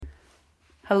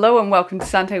Hello and welcome to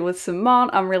Sante with Simone.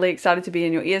 I'm really excited to be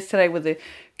in your ears today with a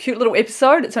cute little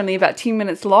episode. It's only about 10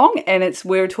 minutes long and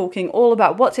we're talking all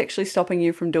about what's actually stopping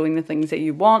you from doing the things that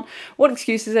you want, what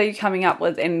excuses are you coming up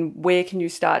with, and where can you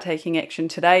start taking action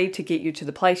today to get you to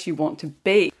the place you want to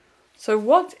be. So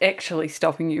what's actually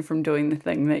stopping you from doing the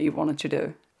thing that you wanted to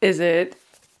do? Is it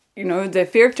the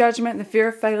fear of judgment, the fear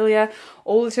of failure,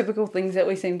 all the typical things that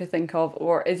we seem to think of,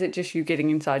 or is it just you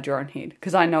getting inside your own head?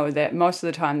 Because I know that most of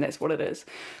the time that's what it is.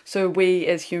 So we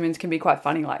as humans can be quite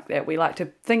funny like that. We like to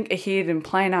think ahead and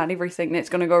plan out everything that's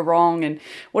going to go wrong, and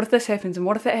what if this happens, and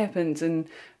what if that happens,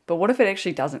 but what if it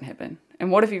actually doesn't happen? And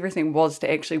what if everything was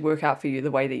to actually work out for you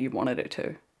the way that you wanted it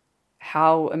to?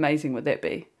 How amazing would that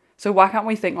be? So why can't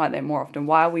we think like that more often?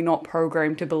 Why are we not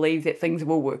programmed to believe that things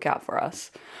will work out for us?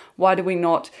 Why do we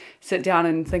not sit down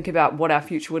and think about what our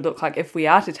future would look like if we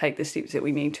are to take the steps that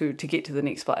we need to get to the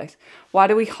next place? Why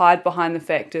do we hide behind the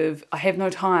fact of, I have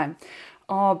no time.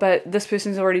 Oh, but this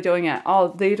person's already doing it. Oh,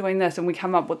 they're doing this. And we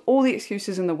come up with all the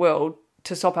excuses in the world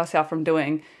to stop ourselves from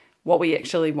doing what we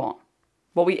actually want,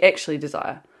 what we actually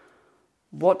desire.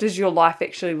 What does your life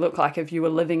actually look like if you were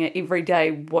living it every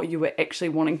day, what you were actually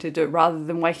wanting to do, rather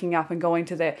than waking up and going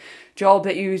to that job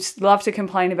that you love to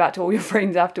complain about to all your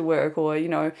friends after work, or,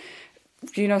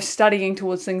 studying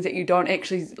towards things that you don't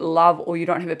actually love or you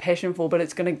don't have a passion for, but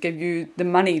it's going to give you the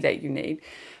money that you need.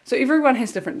 So everyone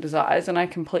has different desires, and I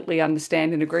completely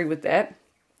understand and agree with that.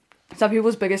 Some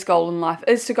people's biggest goal in life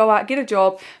is to go out, get a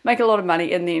job, make a lot of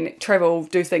money, and then travel,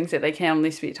 do things that they can in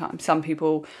their spare time. Some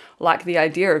people like the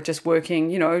idea of just working,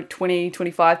 20,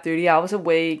 25, 30 hours a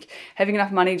week, having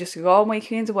enough money just to go on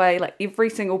weekends away. Like, every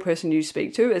single person you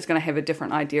speak to is going to have a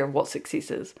different idea of what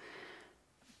success is.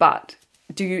 But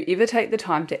do you ever take the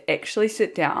time to actually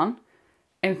sit down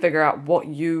and figure out what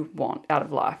you want out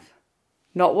of life?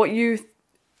 Not what you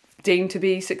deem to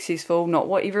be successful, not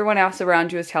what everyone else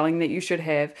around you is telling that you should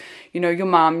have. Your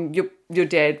mum, your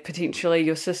dad, potentially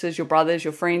your sisters, your brothers,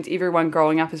 your friends, everyone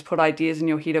growing up has put ideas in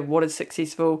your head of what is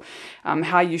successful,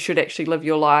 how you should actually live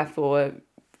your life, or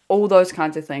all those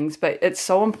kinds of things. But it's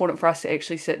so important for us to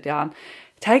actually sit down,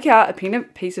 take out a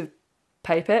piece of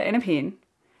paper and a pen,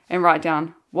 and write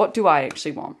down, what do I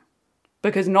actually want?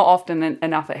 Because not often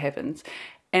enough it happens.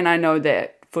 And I know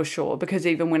that for sure, because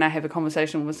even when I have a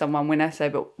conversation with someone, when I say,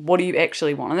 but what do you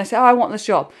actually want? And they say, I want this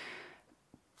job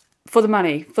for the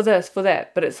money, for this, for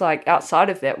that. But it's like, outside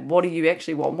of that, what do you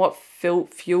actually want? What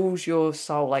fuels your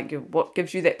soul? Like, what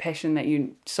gives you that passion that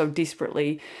you so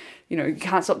desperately, you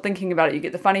can't stop thinking about it. You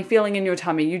get the funny feeling in your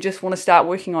tummy. You just want to start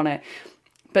working on it.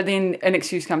 But then an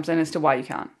excuse comes in as to why you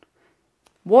can't.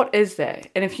 What is that?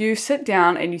 And if you sit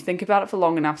down and you think about it for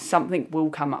long enough, something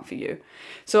will come up for you.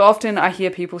 So often I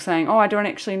hear people saying, I don't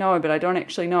actually know, but I don't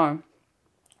actually know.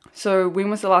 So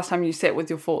when was the last time you sat with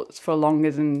your thoughts for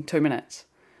longer than 2 minutes?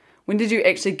 When did you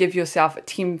actually give yourself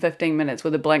 10, 15 minutes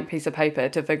with a blank piece of paper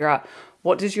to figure out,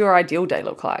 what does your ideal day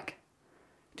look like?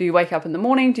 Do you wake up in the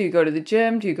morning? Do you go to the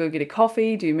gym? Do you go get a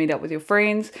coffee? Do you meet up with your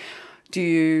friends? Do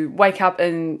you wake up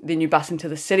and then you bus into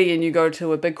the city and you go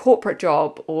to a big corporate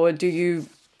job? Or do you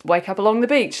wake up along the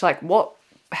beach? Like,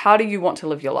 how do you want to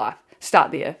live your life?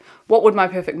 Start there. What would my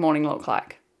perfect morning look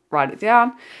like? Write it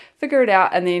down, figure it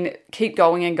out, and then keep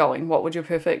going and going. What would your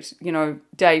perfect,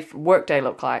 work day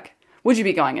look like? Would you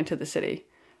be going into the city?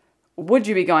 Would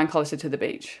you be going closer to the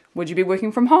beach? Would you be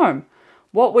working from home?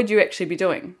 What would you actually be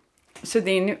doing? So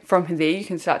then from there you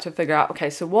can start to figure out, okay,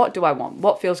 so what do I want?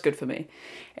 What feels good for me?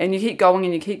 And you keep going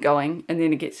and you keep going, and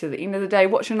then it gets to the end of the day.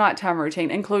 What's your nighttime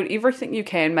routine? Include everything you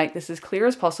can, make this as clear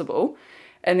as possible,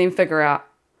 and then figure out,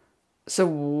 so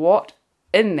what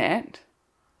in that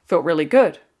felt really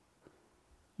good?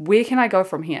 Where can I go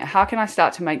from here? How can I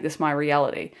start to make this my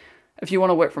reality? If you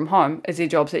want to work from home, is there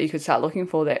jobs that you could start looking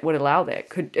for that would allow that?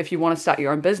 If you want to start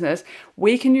your own business,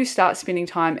 where can you start spending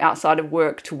time outside of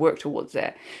work to work towards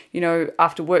that?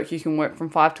 After work, you can work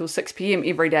from 5 till 6 p.m.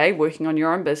 every day working on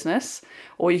your own business,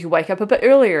 or you can wake up a bit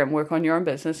earlier and work on your own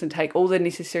business and take all the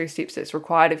necessary steps that's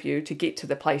required of you to get to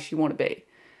the place you want to be.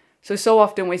 So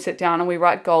often we sit down and we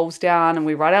write goals down and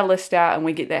we write our list out and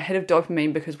we get that hit of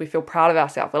dopamine because we feel proud of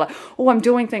ourselves. We're like, I'm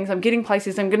doing things, I'm getting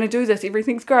places, I'm going to do this,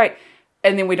 everything's great.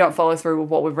 And then we don't follow through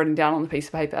with what we've written down on the piece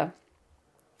of paper.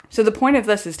 So the point of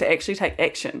this is to actually take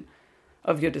action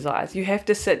of your desires. You have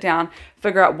to sit down,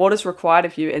 figure out what is required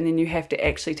of you, and then you have to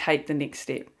actually take the next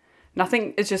step.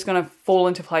 Nothing is just going to fall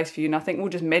into place for you. Nothing will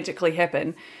just magically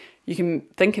happen. You can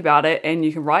think about it and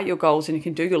you can write your goals and you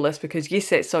can do your list, because yes,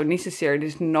 that's so necessary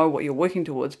to know what you're working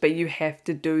towards, but you have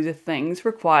to do the things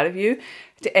required of you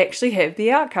to actually have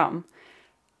the outcome.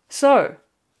 So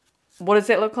what does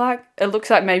that look like? It looks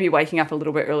like maybe waking up a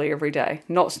little bit early every day,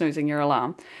 not snoozing your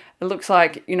alarm. It looks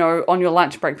like, on your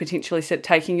lunch break, potentially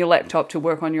taking your laptop to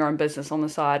work on your own business on the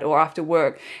side, or after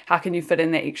work, how can you fit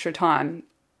in that extra time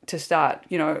to start?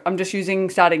 I'm just using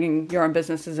starting your own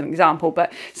business as an example,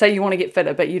 but say you want to get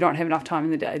fitter, but you don't have enough time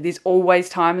in the day. There's always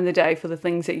time in the day for the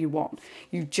things that you want.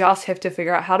 You just have to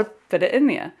figure out how to fit it in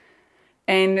there.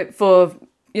 And for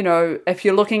if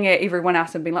you're looking at everyone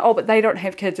else and being like, oh, but they don't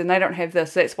have kids and they don't have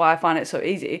this, that's why I find it so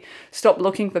easy. Stop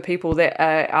looking for people that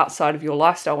are outside of your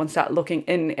lifestyle and start looking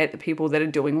in at the people that are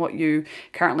doing what you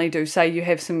currently do. Say you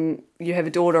have a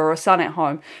daughter or a son at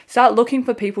home. Start looking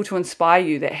for people to inspire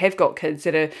you that have got kids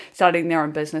that are starting their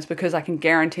own business, because I can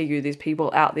guarantee you there's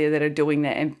people out there that are doing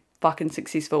that and fucking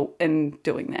successful in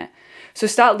doing that. So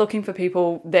start looking for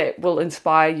people that will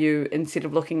inspire you instead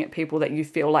of looking at people that you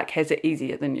feel like has it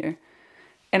easier than you.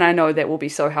 And I know that will be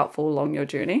so helpful along your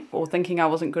journey, or thinking I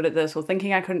wasn't good at this, or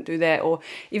thinking I couldn't do that, or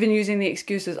even using the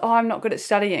excuses, oh, I'm not good at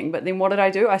studying. But then what did I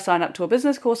do? I signed up to a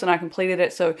business course and I completed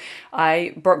it. So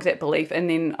I broke that belief, and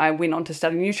then I went on to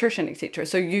study nutrition, etc.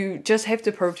 So you just have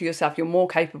to prove to yourself you're more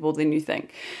capable than you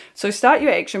think. So start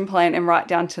your action plan and write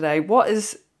down today what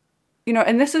is,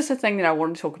 and this is the thing that I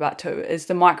want to talk about too, is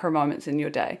the micro moments in your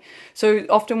day. So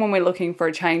often when we're looking for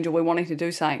a change or we're wanting to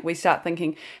do something, we start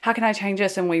thinking, how can I change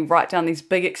this? And we write down these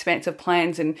big expansive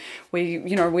plans, and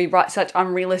we write such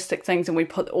unrealistic things, and we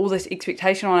put all this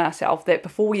expectation on ourselves that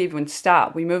before we even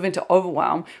start, we move into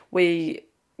overwhelm. We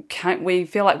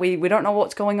feel like we don't know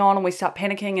what's going on, and we start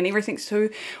panicking, and everything's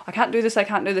I can't do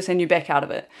this, and you back out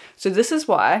of it. So this is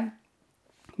why,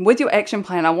 with your action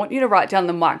plan, I want you to write down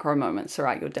the micro moments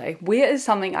throughout your day. Where is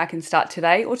something I can start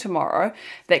today or tomorrow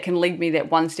that can lead me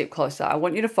that one step closer? I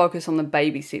want you to focus on the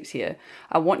baby steps here.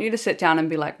 I want you to sit down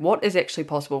and be like, what is actually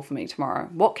possible for me tomorrow?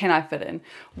 What can I fit in?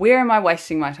 Where am I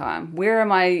wasting my time? Where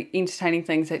am I entertaining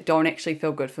things that don't actually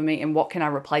feel good for me? And what can I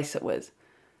replace it with?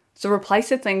 So replace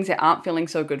the things that aren't feeling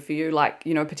so good for you, like,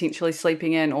 potentially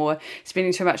sleeping in, or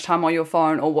spending too much time on your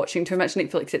phone, or watching too much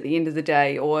Netflix at the end of the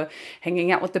day, or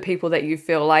hanging out with the people that you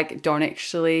feel like don't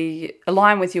actually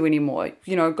align with you anymore.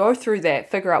 Go through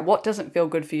that, figure out what doesn't feel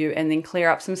good for you, and then clear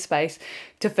up some space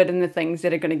to fit in the things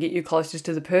that are going to get you closest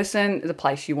to the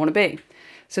place you want to be.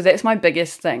 So that's my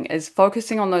biggest thing, is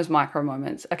focusing on those micro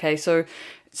moments. Okay, so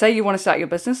say you want to start your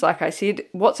business, like I said,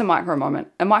 what's a micro moment?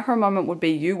 A micro moment would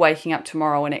be you waking up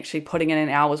tomorrow and actually putting in an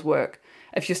hour's work.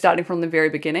 If you're starting from the very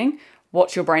beginning,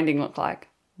 what's your branding look like?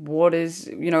 What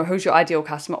is, who's your ideal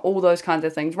customer? All those kinds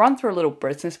of things. Run through a little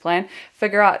business plan.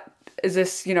 Figure out, is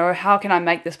this, how can I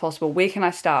make this possible? Where can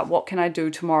I start? What can I do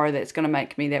tomorrow that's going to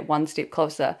make me that one step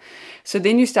closer? So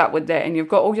then you start with that, and you've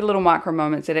got all your little micro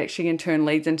moments that actually in turn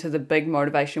leads into the big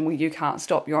motivation where you can't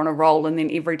stop. You're on a roll, and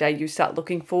then every day you start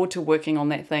looking forward to working on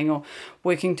that thing or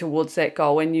working towards that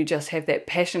goal, and you just have that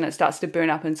passion that starts to burn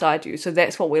up inside you. So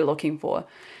that's what we're looking for.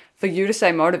 For you to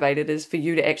stay motivated is for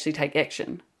you to actually take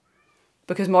action.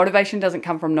 Because motivation doesn't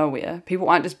come from nowhere. People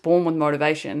aren't just born with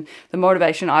motivation. The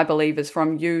motivation, I believe, is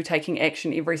from you taking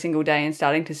action every single day and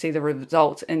starting to see the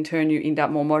results. In turn, you end up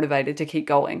more motivated to keep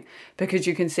going because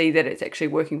you can see that it's actually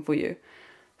working for you.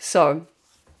 So,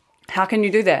 how can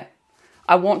you do that?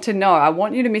 I want to know. I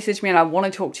want you to message me, and I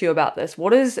want to talk to you about this.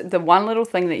 What is the one little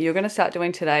thing that you're going to start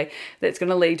doing today that's going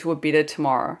to lead to a better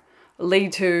tomorrow?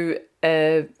 Lead to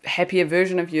a happier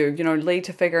version of you, lead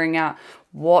to figuring out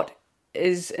what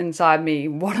is inside me.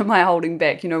 What am I holding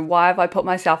back? Why have I put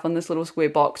myself in this little square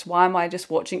box? Why am I just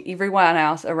watching everyone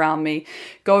else around me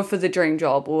go for the dream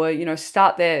job, or,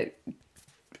 start that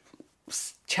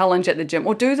challenge at the gym,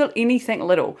 or do anything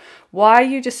little? Why are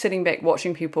you just sitting back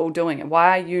watching people doing it?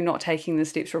 Why are you not taking the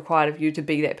steps required of you to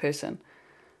be that person?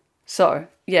 So,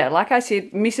 yeah, like I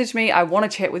said, message me. I want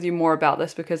to chat with you more about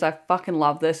this because I fucking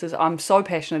love this. I'm so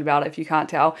passionate about it, if you can't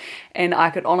tell, and I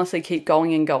could honestly keep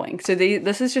going and going. So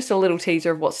this is just a little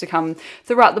teaser of what's to come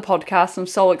throughout the podcast. I'm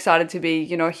so excited to be,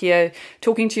 here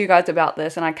talking to you guys about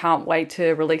this, and I can't wait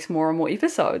to release more and more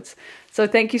episodes. So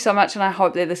thank you so much, and I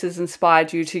hope that this has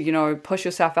inspired you to, push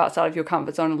yourself outside of your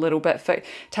comfort zone a little bit.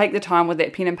 Take the time with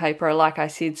that pen and paper. Like I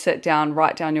said, sit down,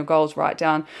 write down your goals, write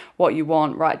down what you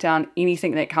want, write down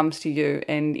anything that comes to you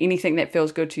and anything that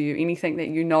feels good to you, anything that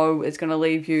is going to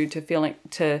leave you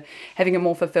to having a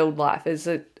more fulfilled life.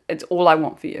 It's all I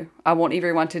want for you. I want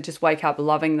everyone to just wake up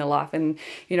loving the life and,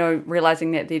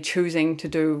 realizing that they're choosing to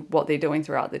do what they're doing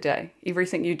throughout the day.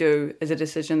 Everything you do is a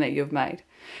decision that you've made.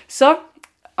 So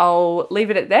I'll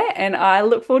leave it at that, and I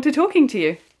look forward to talking to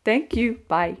you. Thank you.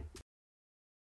 Bye.